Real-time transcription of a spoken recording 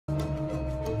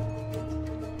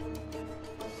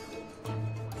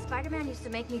Spider-Man used to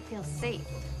make me feel safe.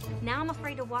 Now I'm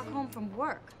afraid to walk home from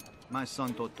work. My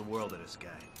son thought the world of this guy.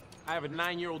 I have a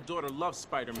 9-year-old daughter who loves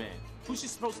Spider-Man. Who's she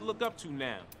supposed to look up to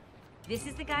now? This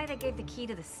is the guy that gave the key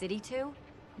to the city to?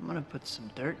 I'm gonna put some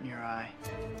dirt in your eye.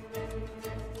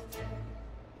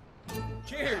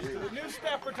 Cheers to the new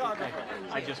staff photographer.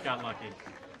 I just got lucky.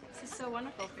 This is so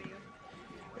wonderful for you.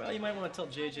 Well, you might want to tell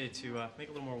JJ to make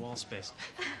a little more wall space.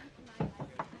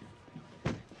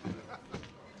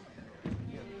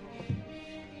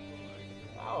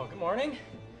 Oh, good morning.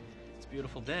 It's a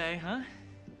beautiful day, huh?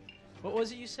 What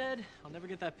was it you said? I'll never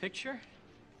get that picture?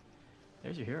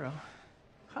 There's your hero.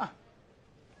 Huh.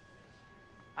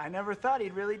 I never thought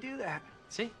he'd really do that.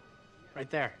 See? Right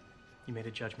there. You made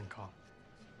a judgment call.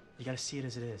 You gotta see it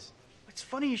as it is. It's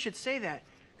funny you should say that,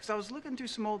 because I was looking through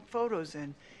some old photos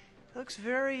and it looks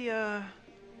very,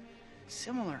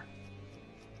 similar.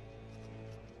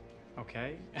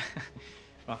 Okay.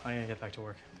 Well, I gotta get back to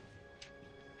work.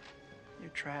 You're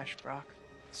trash, Brock.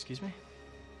 Excuse me?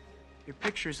 Your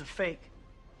picture's a fake.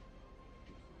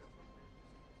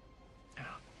 Oh,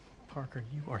 Parker,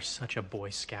 you are such a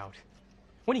Boy Scout.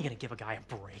 When are you gonna give a guy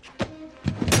a break?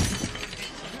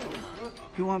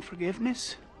 You want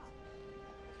forgiveness?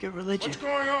 Get religion. What's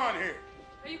going on here?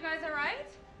 Are you guys all right?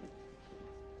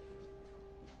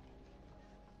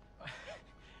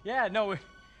 Yeah, no,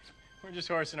 we're just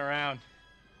horsing around.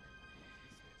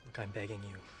 Look, I'm begging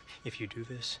you. If you do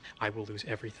this, I will lose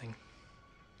everything.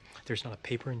 There's not a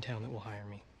paper in town that will hire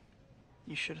me.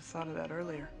 You should have thought of that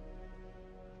earlier.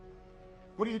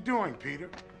 What are you doing, Peter?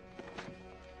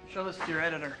 Show this to your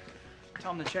editor.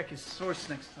 Tell him to check his source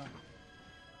next time.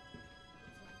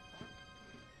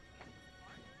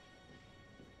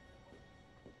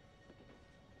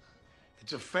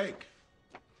 It's a fake.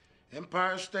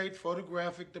 Empire State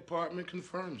Photographic Department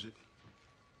confirms it.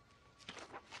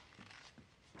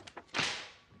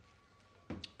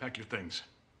 Pack your things.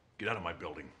 Get out of my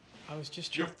building. I was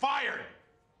just You're fired!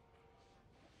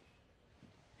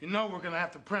 You know we're gonna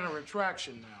have to print a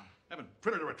retraction now. Haven't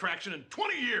printed a retraction in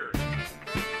 20 years!